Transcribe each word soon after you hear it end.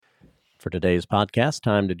For today's podcast,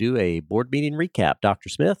 time to do a board meeting recap. Dr.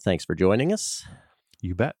 Smith, thanks for joining us.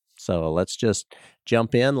 You bet. So let's just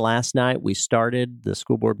jump in. Last night, we started the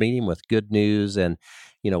school board meeting with good news. And,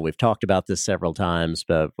 we've talked about this several times,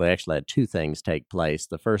 but we actually had two things take place.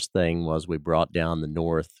 The first thing was we brought down the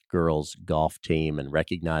North girls golf team and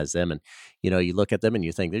recognized them. And, you look at them and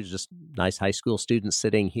you think they're just nice high school students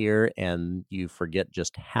sitting here, and you forget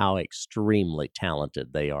just how extremely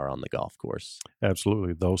talented they are on the golf course.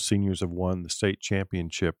 Absolutely. Those seniors have won the state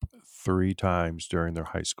championship 3 times during their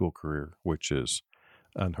high school career, which is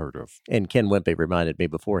unheard of. And Ken Wimpy reminded me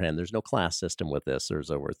beforehand, there's no class system with this.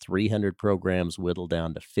 There's over 300 programs whittled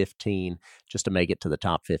down to 15. Just to make it to the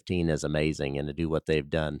top 15 is amazing, and to do what they've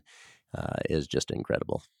done is just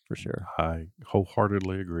incredible, for sure. I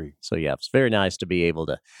wholeheartily agree. So, it's very nice to be able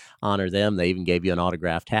to honor them. They even gave you an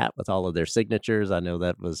autographed hat with all of their signatures. I know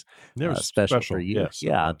that was special for you.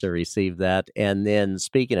 Yes, to receive that. And then,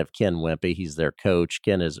 speaking of Ken Wimpy, he's their coach.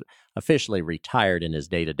 Ken is officially retired in his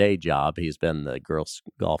day-to-day job. He's been the girls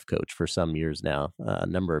golf coach for some years now, a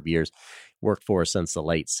number of years. Worked for us since the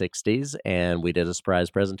late 60s, and we did a surprise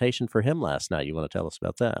presentation for him last night. You want to tell us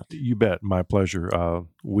about that? You bet. My pleasure.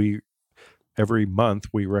 Every month,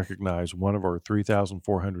 we recognize one of our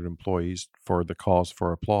 3,400 employees for the cause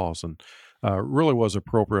for applause. And really was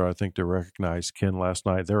appropriate, I think, to recognize Ken last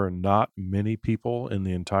night. There are not many people in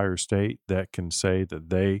the entire state that can say that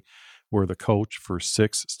they were the coach for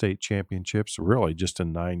 6 state championships, really just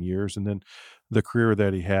in 9 years. And then the career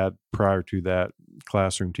that he had prior to that,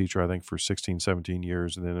 classroom teacher, I think, for 16, 17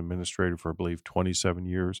 years, and then administrator for, I believe, 27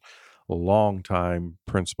 years, a long time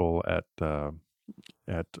principal at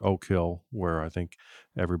Oak Hill, where I think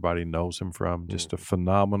everybody knows him from. Just a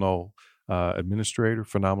phenomenal administrator,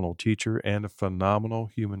 phenomenal teacher, and a phenomenal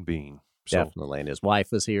human being. Definitely. And his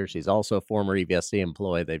wife was here. She's also a former EVSC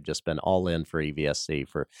employee. They've just been all in for EVSC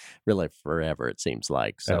for really forever, it seems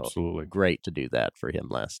like. So absolutely great to do that for him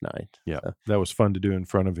last night. Yeah, that was fun to do in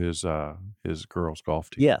front of his girls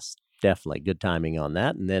golf team. Yes. Definitely. Good timing on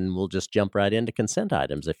that. And then we'll just jump right into consent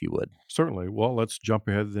items, if you would. Certainly. Well, let's jump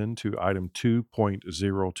ahead then to item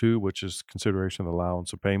 2.02, which is consideration of the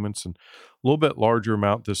allowance of payments. And a little bit larger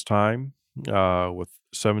amount this time with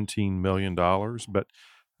 $17 million. But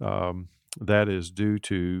that is due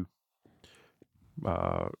to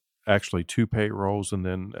actually 2 payrolls, and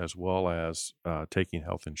then as well as taking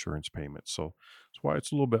health insurance payments. So that's why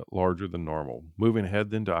it's a little bit larger than normal. Moving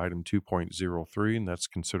ahead then to item 2.03, and that's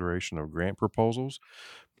consideration of grant proposals.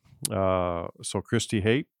 So Christy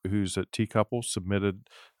Haight, who's at T-Couple, submitted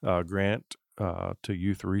a grant to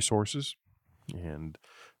Youth Resources. And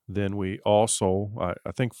then we also,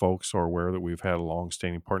 I think folks are aware that we've had a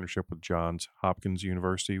long-standing partnership with Johns Hopkins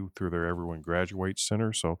University through their Everyone Graduates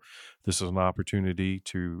Center. So this is an opportunity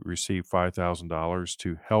to receive $5,000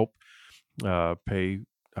 to help pay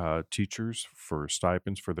teachers for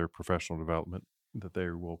stipends for their professional development that they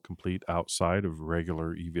will complete outside of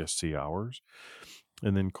regular EVSC hours.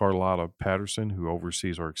 And then Carlotta Patterson, who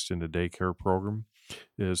oversees our extended daycare program,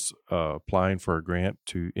 is applying for a grant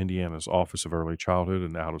to Indiana's Office of Early Childhood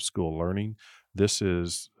and Out-of-School Learning. This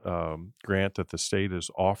is a grant that the state is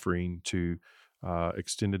offering to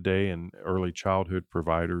extended day and early childhood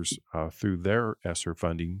providers through their ESSER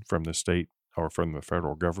funding from the state or from the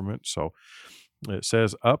federal government. So it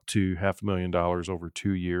says up to $500,000 over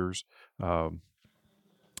 2 years.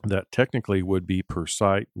 That technically would be per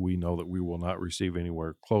site. We know that we will not receive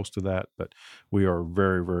anywhere close to that, but we are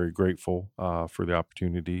very, very grateful for the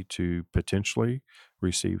opportunity to potentially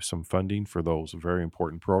receive some funding for those very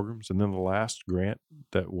important programs. And then the last grant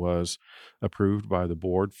that was approved by the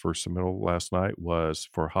board for submittal last night was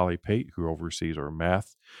for Holly Pate, who oversees our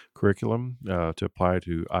math curriculum, to apply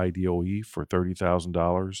to IDOE for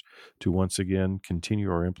 $30,000 to once again continue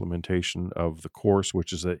our implementation of the course,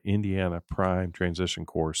 which is the Indiana Prime Transition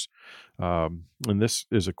course. And this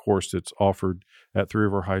is a course that's offered at 3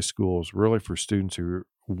 of our high schools, really for students who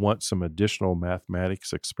want some additional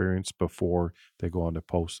mathematics experience before they go on to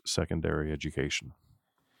post-secondary education.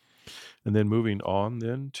 And then moving on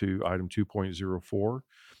then to item 2.04,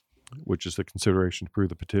 which is the consideration to approve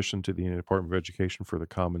the petition to the Indiana Department of Education for the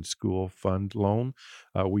Common School Fund loan.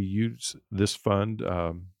 We use this fund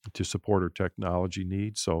to support our technology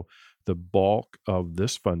needs. So the bulk of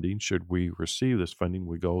this funding, should we receive this funding,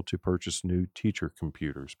 we go to purchase new teacher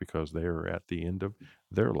computers because they are at the end of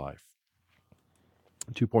their life.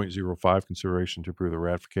 2.05, consideration to approve the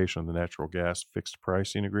ratification of the natural gas fixed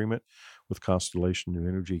pricing agreement with Constellation New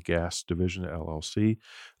Energy Gas Division, LLC.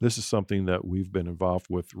 This is something that we've been involved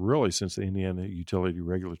with really since the Indiana Utility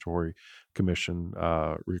Regulatory Commission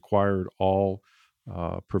required all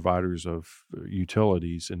providers of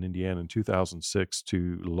utilities in Indiana in 2006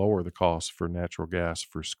 to lower the cost for natural gas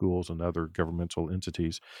for schools and other governmental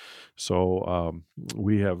entities. So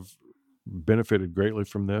we have benefited greatly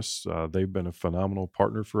from this. They've been a phenomenal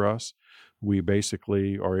partner for us. We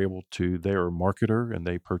basically are able to, they're a marketer and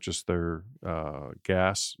they purchase their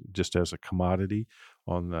gas just as a commodity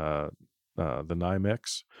on the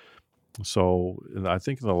NYMEX. So I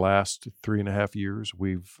think in the last 3.5 years,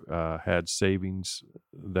 we've had savings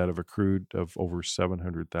that have accrued of over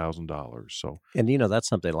 $700,000. So, And, that's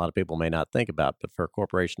something a lot of people may not think about, but for a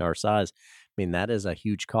corporation our size, I mean, that is a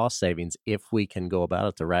huge cost savings if we can go about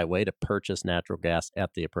it the right way to purchase natural gas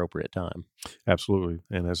at the appropriate time. absolutely.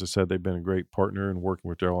 And as I said, they've been a great partner in working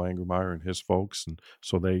with Daryl Angermeyer and his folks. And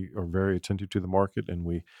so they are very attentive to the market. And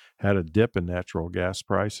we had a dip in natural gas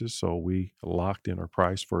prices. So we locked in our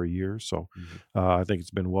price for a year. So I think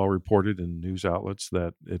it's been well reported in news outlets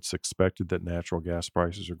that it's expected that natural gas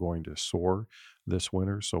prices are going to soar this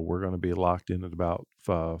winter. So we're going to be locked in at about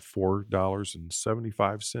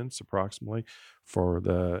 $4.75 approximately for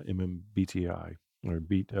the MMBTI or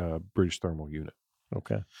British Thermal Unit.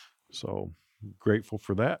 Okay. So grateful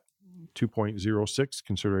for that. 2.06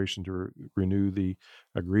 consideration to renew the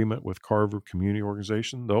agreement with Carver Community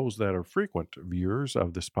Organization. Those that are frequent viewers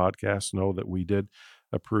of this podcast know that we did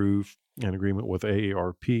approve an agreement with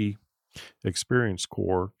AARP Experience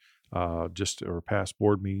Corps just our past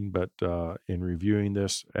board meeting, but in reviewing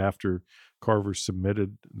this after Carver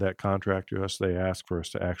submitted that contract to us, they asked for us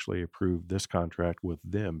to actually approve this contract with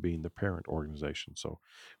them being the parent organization. So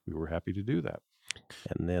we were happy to do that.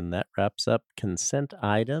 And then that wraps up consent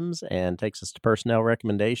items and takes us to personnel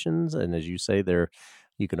recommendations. And as you say,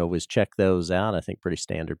 you can always check those out. I think pretty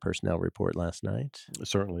standard personnel report last night. It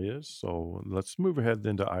certainly is. So let's move ahead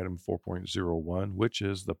then to item 4.01, which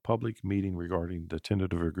is the public meeting regarding the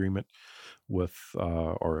tentative agreement with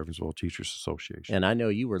our Evansville Teachers Association. And I know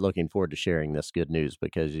you were looking forward to sharing this good news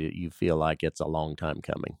because you feel like it's a long time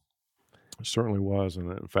coming. It certainly was.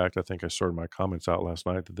 And in fact, I think I started my comments out last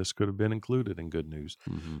night that this could have been included in good news.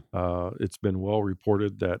 It's been well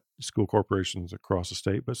reported that school corporations across the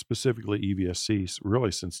state, but specifically EVSC,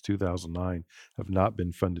 really since 2009, have not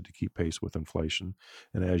been funded to keep pace with inflation.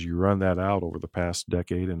 And as you run that out over the past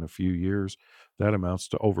decade and a few years, that amounts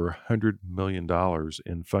to over $100 million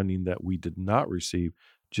in funding that we did not receive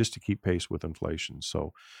just to keep pace with inflation.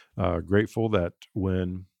 So grateful that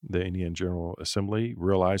when the Indiana General Assembly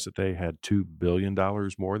realized that they had $2 billion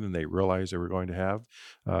more than they realized they were going to have,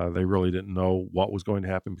 they really didn't know what was going to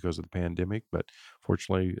happen because of the pandemic. But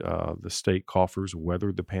fortunately, the state coffers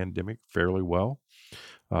weathered the pandemic fairly well.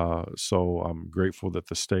 So I'm grateful that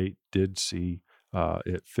the state did see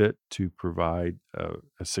it fit to provide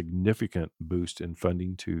a significant boost in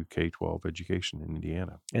funding to K-12 education in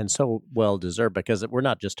Indiana. And so well deserved, because we're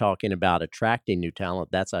not just talking about attracting new talent.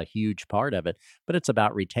 That's a huge part of it, but it's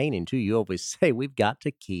about retaining too. You always say we've got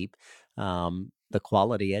to keep the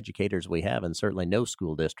quality educators we have, and certainly no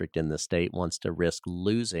school district in the state wants to risk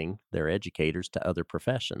losing their educators to other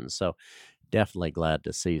professions. So definitely glad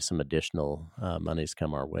to see some additional monies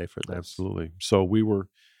come our way for this. Absolutely. So we were,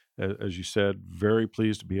 as you said, very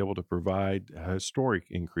pleased to be able to provide a historic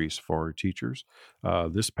increase for our teachers.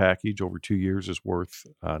 This package over 2 years is worth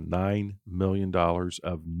 $9 million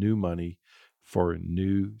of new money for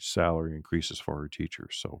new salary increases for our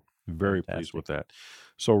teachers. So very pleased with that.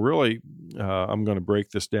 So really, I'm going to break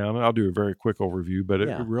this down. I'll do a very quick overview, but it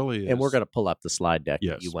really is. And we're going to pull up the slide deck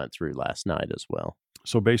that you went through last night as well.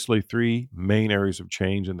 So basically 3 main areas of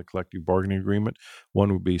change in the collective bargaining agreement.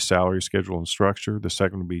 One would be salary schedule and structure. The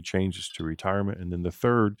second would be changes to retirement. And then the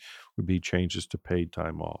third would be changes to paid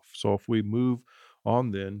time off. So if we move on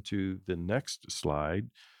then to the next slide,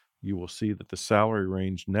 you will see that the salary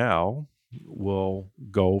range now will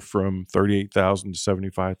go from $38,000 to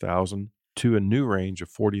 $75,000 to a new range of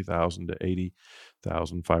 $40,000 to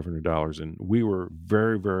 $80,500. And we were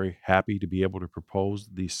very, very happy to be able to propose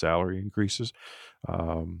these salary increases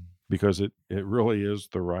because it really is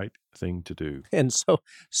the right thing to do. And so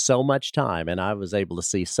much time, and I was able to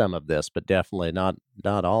see some of this, but definitely not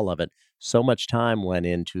all of it. So much time went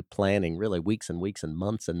into planning, really weeks and weeks and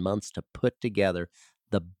months to put together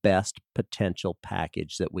the best potential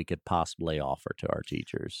package that we could possibly offer to our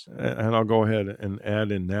teachers. And I'll go ahead and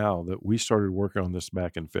add in now that we started working on this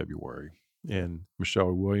back in February. And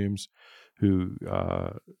Michelle Williams, who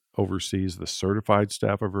oversees the certified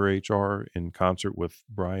staff of her HR, in concert with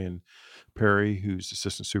Brian Perry, who's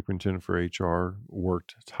assistant superintendent for HR,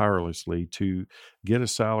 worked tirelessly to get a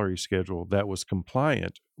salary schedule that was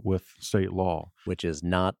compliant with state law. Which is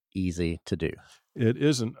not easy to do. It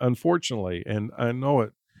isn't, unfortunately, and I know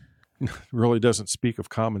it really doesn't speak of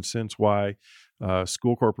common sense why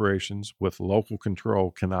school corporations with local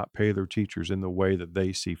control cannot pay their teachers in the way that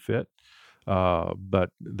they see fit.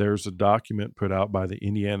 But there's a document put out by the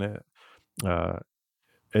Indiana uh,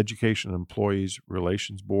 Education Employees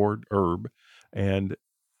Relations Board, ERB, and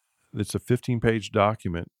it's a 15-page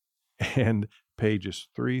document, and pages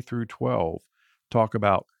 3 through 12 talk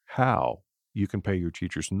about how you can pay your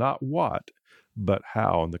teachers, not what, but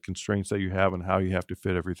how, and the constraints that you have and how you have to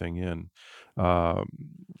fit everything in. Um,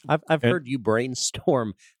 I've and heard you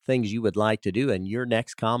brainstorm things you would like to do, and your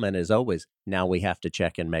next comment is always, "Now we have to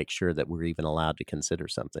check and make sure that we're even allowed to consider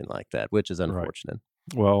something like that," which is right. unfortunate.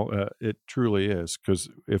 Well, it truly is, because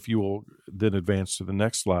if you will then advance to the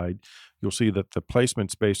next slide, you'll see that the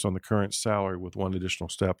placement's based on the current salary with one additional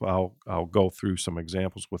step. I'll go through some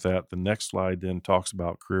examples with that. The next slide then talks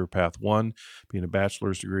about career path 1 being a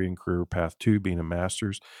bachelor's degree and career path 2 being a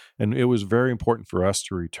master's. And it was very important for us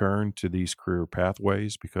to return to these career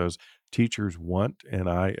pathways because teachers want, and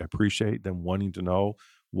I appreciate them wanting to know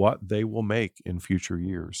what they will make in future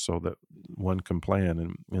years so that one can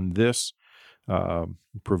plan. And this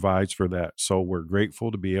provides for that. So we're grateful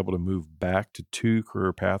to be able to move back to 2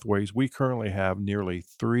 career pathways. We currently have nearly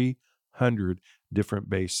 300 different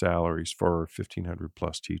base salaries for our 1,500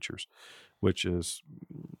 plus teachers, which is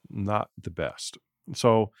not the best.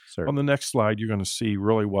 So on the next slide, you're going to see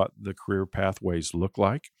really what the career pathways look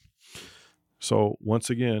like. So once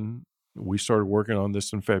again, we started working on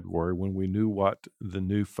this in February when we knew what the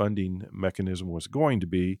new funding mechanism was going to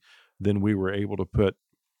be. Then we were able to put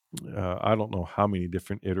I don't know how many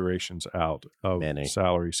different iterations out of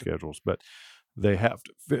salary schedules, but they have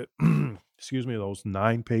to fit, excuse me, those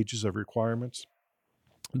 9 pages of requirements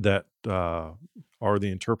that are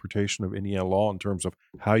the interpretation of Indiana law in terms of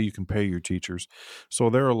how you can pay your teachers. So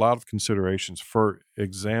there are a lot of considerations. For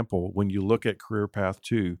example, when you look at career path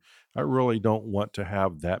 2, I really don't want to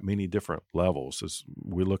have that many different levels. As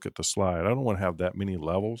we look at the slide, I don't want to have that many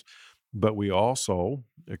levels. But we also,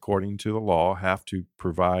 according to the law, have to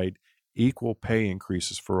provide equal pay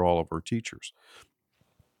increases for all of our teachers.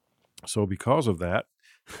 So because of that,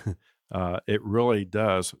 it really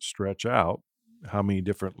does stretch out how many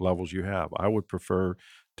different levels you have. I would prefer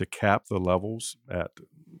to cap the levels at,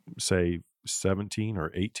 say, 17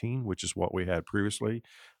 or 18, which is what we had previously.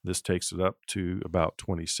 This takes it up to about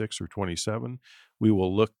 26 or 27. We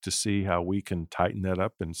will look to see how we can tighten that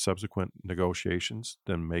up in subsequent negotiations,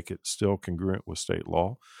 then make it still congruent with state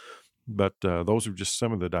law. But those are just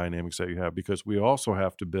some of the dynamics that you have, because we also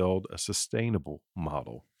have to build a sustainable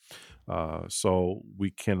model. So we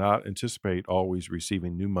cannot anticipate always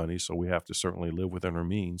receiving new money, so we have to certainly live within our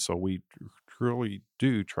means. So we truly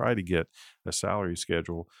do try to get a salary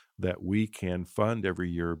schedule that we can fund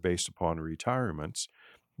every year based upon retirements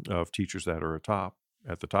of teachers that are at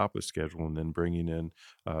the top of the schedule, and then bringing in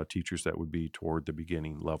teachers that would be toward the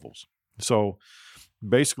beginning levels. So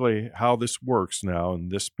basically how this works now in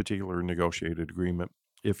this particular negotiated agreement,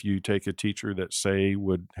 if you take a teacher that, say,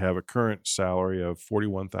 would have a current salary of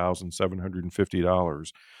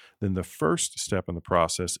 $41,750, then the first step in the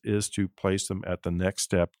process is to place them at the next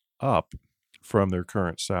step up from their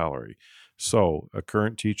current salary. So a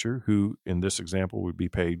current teacher who, in this example, would be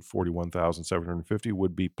paid $41,750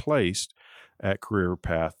 would be placed at career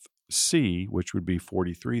path C, which would be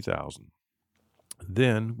 $43,000.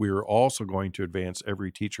 Then we are also going to advance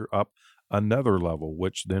every teacher up another level,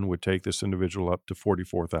 which then would take this individual up to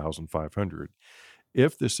 $44,500.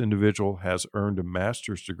 If this individual has earned a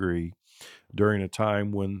master's degree during a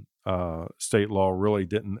time when state law really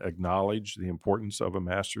didn't acknowledge the importance of a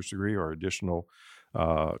master's degree or additional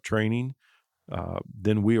training,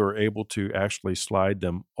 then we are able to actually slide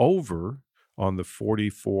them over on the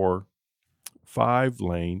 44.5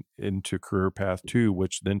 lane into career path 2,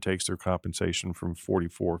 which then takes their compensation from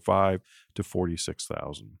 44.5 to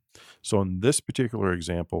 46,000. So in this particular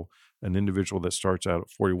example, an individual that starts out at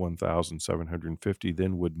 41,750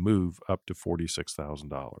 then would move up to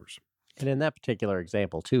 $46,000. And in that particular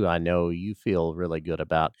example, too, I know you feel really good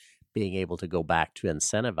about being able to go back to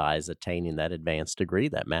incentivize attaining that advanced degree,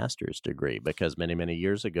 that master's degree, because many, many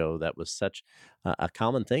years ago, that was such a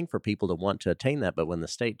common thing for people to want to attain that. But when the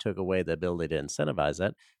state took away the ability to incentivize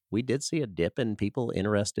that, we did see a dip in people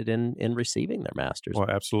interested in receiving their master's. Well,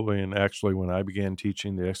 absolutely. And actually, when I began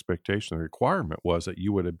teaching, the expectation, the requirement was that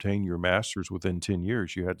you would obtain your master's within 10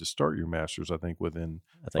 years. You had to start your master's, I think, within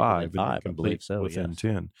 5, I believe so, within yes.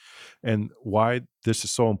 10. And why this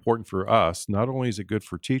is so important for us, not only is it good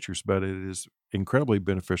for teachers, but it is incredibly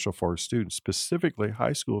beneficial for our students, specifically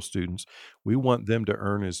high school students. We want them to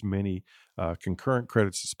earn as many concurrent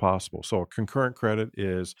credits as possible. So a concurrent credit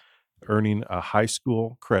is earning a high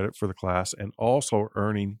school credit for the class and also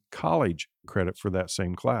earning college credit for that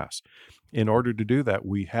same class. In order to do that,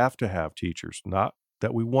 we have to have teachers, not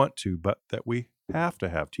that we want to, but that we have to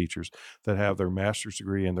have teachers that have their master's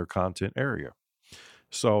degree in their content area.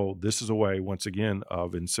 So this is a way, once again,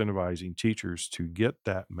 of incentivizing teachers to get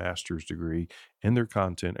that master's degree in their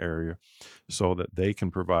content area so that they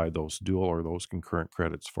can provide those dual or those concurrent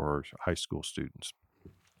credits for our high school students.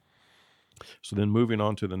 So then moving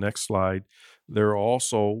on to the next slide, there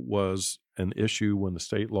also was an issue when the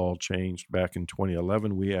state law changed back in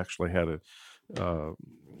 2011. We actually had a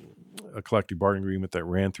collective bargaining agreement that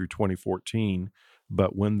ran through 2014.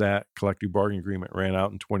 But when that collective bargaining agreement ran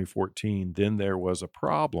out in 2014, then there was a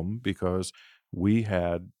problem because we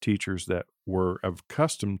had teachers that were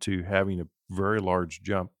accustomed to having a very large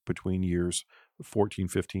jump between years 14,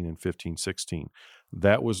 15, and 15, 16.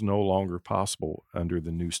 That was no longer possible under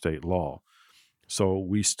the new state law. So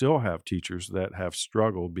we still have teachers that have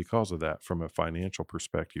struggled because of that from a financial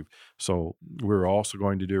perspective. So we're also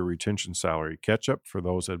going to do a retention salary catch-up for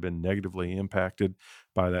those that have been negatively impacted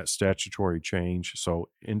by that statutory change. So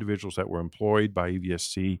individuals that were employed by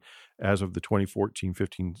EVSC as of the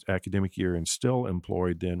 2014-15 academic year and still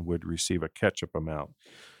employed then would receive a catch-up amount.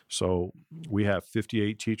 So we have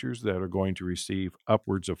 58 teachers that are going to receive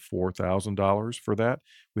upwards of $4,000 for that.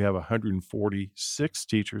 We have 146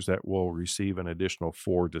 teachers that will receive an additional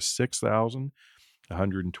 $4,000 to $6,000.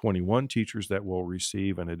 121 teachers that will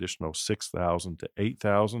receive an additional $6,000 to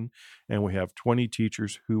 $8,000, and we have 20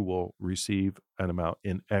 teachers who will receive an amount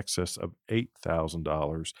in excess of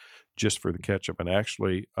 $8,000 just for the catch-up. And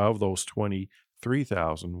actually, of those 20,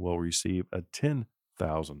 3,000 will receive a $10,000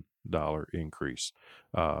 increase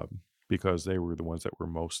because they were the ones that were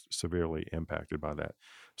most severely impacted by that.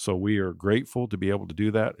 So we are grateful to be able to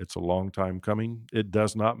do that. It's a long time coming. It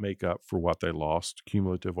does not make up for what they lost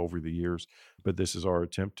cumulative over the years, but this is our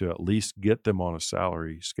attempt to at least get them on a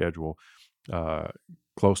salary schedule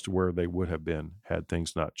close to where they would have been had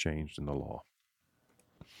things not changed in the law.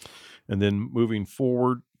 And then moving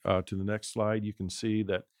forward to the next slide, you can see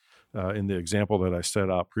that in the example that I set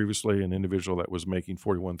out previously, an individual that was making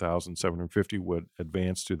 $41,750 would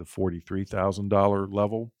advance to the $43,000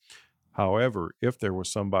 level. However, if there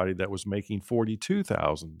was somebody that was making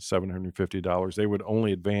 $42,750, they would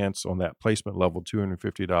only advance on that placement level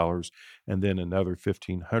 $250 and then another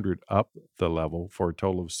 $1,500 up the level for a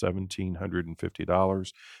total of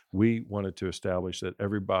 $1,750. We wanted to establish that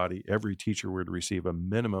every teacher would receive a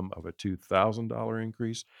minimum of a $2,000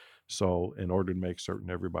 increase. So in order to make certain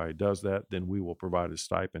everybody does that, then we will provide a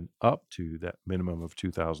stipend up to that minimum of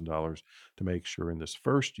 $2,000 to make sure in this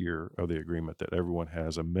first year of the agreement that everyone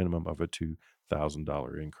has a minimum of a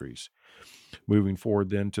 $2,000 increase. Moving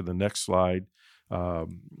forward then to the next slide, I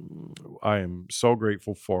am so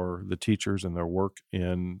grateful for the teachers and their work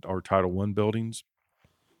in our Title I buildings.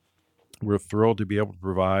 We're thrilled to be able to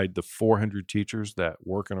provide the 400 teachers that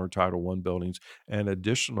work in our Title I buildings an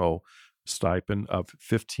additional stipend of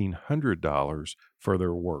 $1,500 for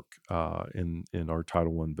their work in our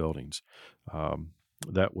Title I buildings.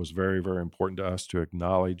 That was very, very important to us to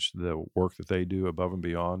acknowledge the work that they do above and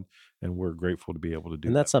beyond, and we're grateful to be able to do that.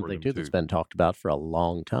 And that's something too that's been talked about for a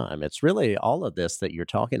long time. It's really all of this that you're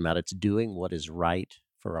talking about. It's doing what is right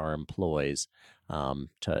for our employees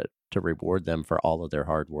to reward them for all of their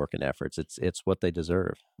hard work and efforts. It's what they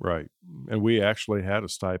deserve. Right. And we actually had a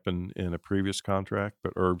stipend in a previous contract,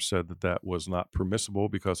 but Herb said that was not permissible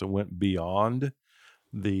because it went beyond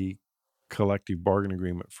the collective bargaining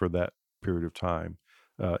agreement for that period of time.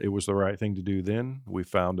 It was the right thing to do then. We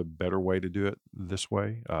found a better way to do it this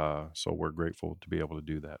way. So we're grateful to be able to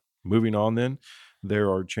do that. Moving on then, there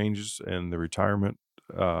are changes in the retirement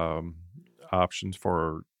options for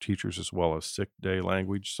our teachers as well as sick day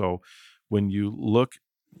language. So when you look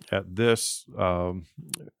at this,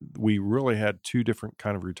 we really had two different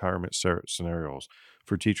kind of retirement scenarios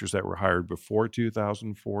for teachers that were hired before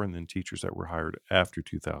 2004 and then teachers that were hired after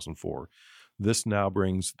 2004. This now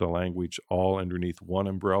brings the language all underneath one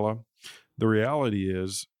umbrella. The reality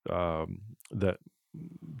is that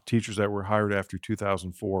teachers that were hired after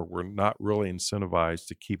 2004 were not really incentivized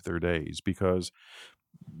to keep their days because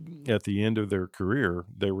at the end of their career,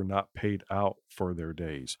 they were not paid out for their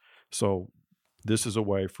days. So this is a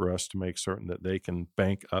way for us to make certain that they can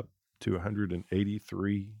bank up to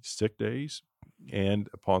 183 sick days, and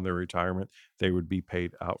upon their retirement, they would be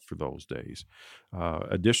paid out for those days.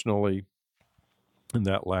 Additionally, in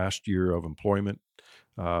that last year of employment,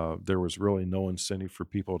 there was really no incentive for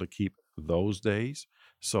people to keep those days.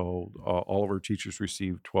 So all of our teachers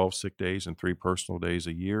received 12 sick days and 3 personal days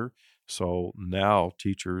a year. So now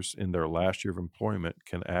teachers in their last year of employment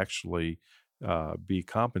can actually be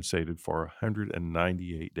compensated for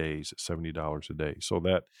 198 days at $70 a day. So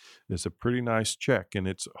that is a pretty nice check, and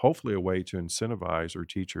it's hopefully a way to incentivize our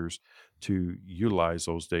teachers to utilize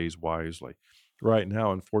those days wisely. Right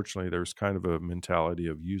now, unfortunately, there's kind of a mentality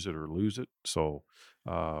of use it or lose it. So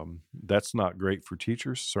that's not great for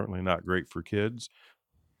teachers, certainly not great for kids.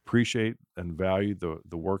 Appreciate and value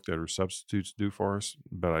the work that our substitutes do for us,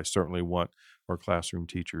 but I certainly want our classroom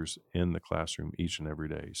teachers in the classroom each and every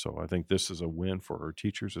day. So I think this is a win for our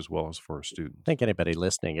teachers as well as for our I students. think anybody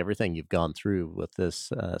listening, everything you've gone through with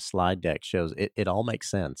this slide deck shows it all makes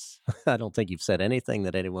sense. I don't think you've said anything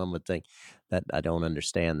that anyone would think that I don't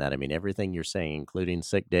understand that. I mean, everything you're saying, including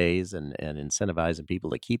sick days and incentivizing people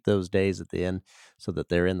to keep those days at the end so that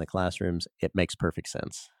they're in the classrooms, it makes perfect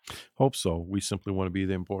sense. Hope so. We simply want to be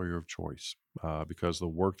the employer of choice because the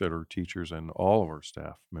work that our teachers and all of our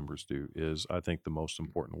staff members do is, I think, the most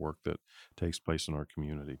important work that takes place in our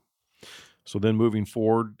community. So then moving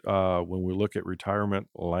forward, when we look at retirement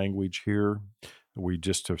language here, we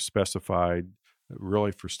just have specified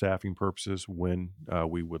really for staffing purposes when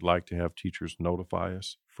we would like to have teachers notify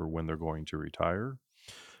us for when they're going to retire.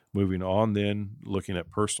 Moving on then, looking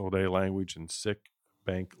at personal day language and sick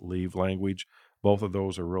bank leave language, both of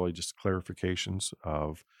those are really just clarifications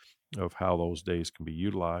of how those days can be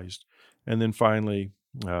utilized. And then finally,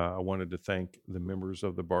 I wanted to thank the members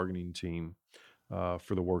of the bargaining team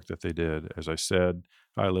for the work that they did. As I said,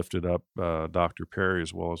 I lifted up Dr. Perry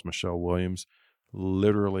as well as Michelle Williams.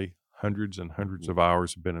 Literally hundreds and hundreds of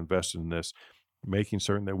hours have been invested in this, making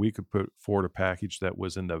certain that we could put forward a package that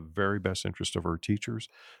was in the very best interest of our teachers,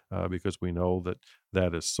 because we know that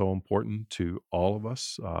that is so important to all of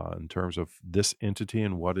us in terms of this entity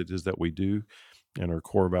and what it is that we do and our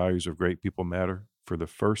core values of great people matter. For the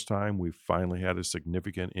first time, we finally had a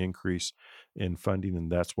significant increase in funding,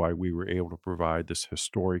 and that's why we were able to provide this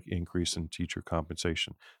historic increase in teacher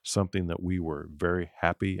compensation, something that we were very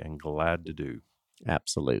happy and glad to do.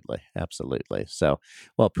 Absolutely. Absolutely. So,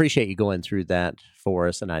 well, appreciate you going through that for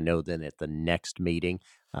us. And I know then at the next meeting,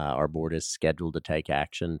 our board is scheduled to take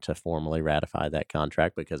action to formally ratify that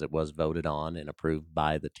contract because it was voted on and approved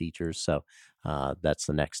by the teachers. So that's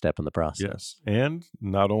the next step in the process. Yes, and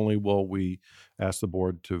not only will we ask the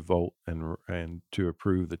board to vote and to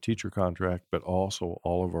approve the teacher contract, but also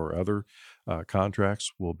all of our other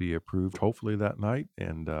contracts will be approved hopefully that night,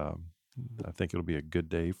 and I think it'll be a good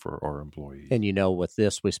day for our employees. And with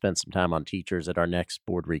this, we spent some time on teachers at our next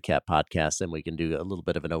board recap podcast, and we can do a little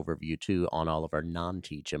bit of an overview too on all of our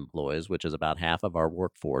non-teach employees, which is about half of our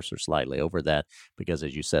workforce or slightly over that, because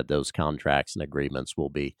as you said, those contracts and agreements will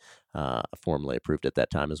be formally approved at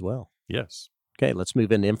that time as well. Yes. Okay, let's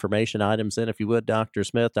move into information items then, if you would, Dr.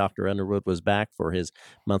 Smith. Dr. Underwood was back for his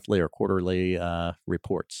monthly or quarterly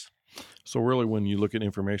reports. So really, when you look at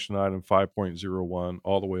information item 5.01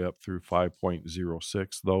 all the way up through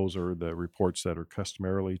 5.06, those are the reports that are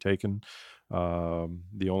customarily taken.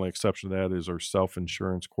 The only exception to that is our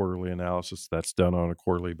self-insurance quarterly analysis. That's done on a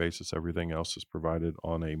quarterly basis. Everything else is provided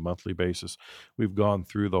on a monthly basis. We've gone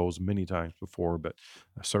through those many times before, but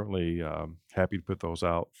certainly happy to put those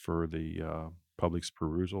out for the public's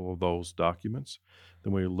perusal of those documents.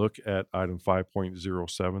 Then we look at item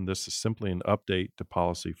 5.07. This is simply an update to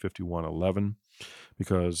policy 5111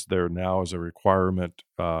 because there now is a requirement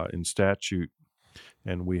in statute,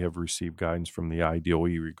 and we have received guidance from the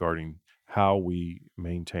IDOE regarding how we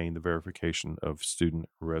maintain the verification of student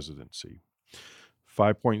residency.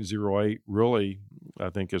 5.08 really, I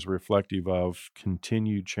think, is reflective of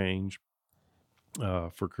continued change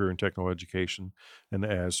for career and technical education, and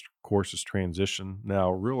as courses transition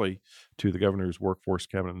now really to the governor's Workforce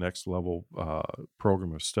Cabinet Next Level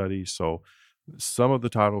program of study. So some of the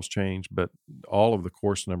titles changed, but all of the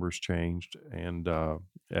course numbers changed. And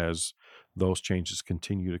as those changes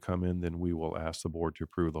continue to come in, then we will ask the board to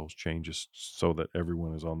approve those changes so that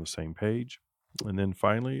everyone is on the same page. And then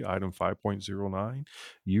finally, item 5.09,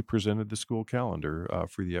 you presented the school calendar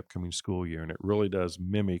for the upcoming school year, and it really does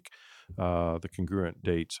mimic the congruent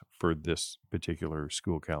dates for this particular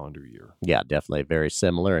school calendar year. Yeah, definitely very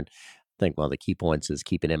similar. And I think one of the key points is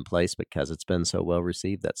keep it in place because it's been so well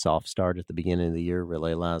received. That soft start at the beginning of the year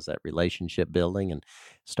really allows that relationship building and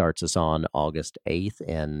starts us on August 8th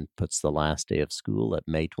and puts the last day of school at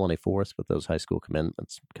May 24th with those high school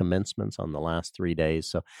commencements on the last 3 days.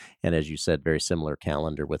 So, and as you said, very similar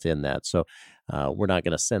calendar within that. So We're not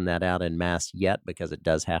going to send that out en masse yet because it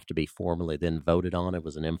does have to be formally then voted on. It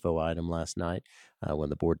was an info item last night when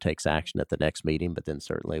the board takes action at the next meeting, but then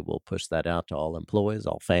certainly we'll push that out to all employees,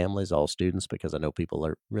 all families, all students, because I know people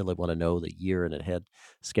really want to know the year and ahead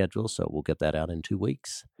schedule. So we'll get that out in 2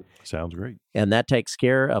 weeks. Sounds great. And that takes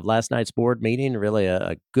care of last night's board meeting. Really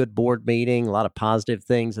a good board meeting, a lot of positive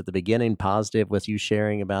things at the beginning, positive with you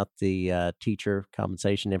sharing about the teacher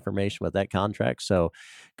compensation information with that contract. So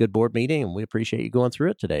good board meeting, and we appreciate you going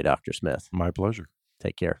through it today, Dr. Smith. My pleasure.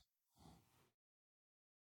 Take care.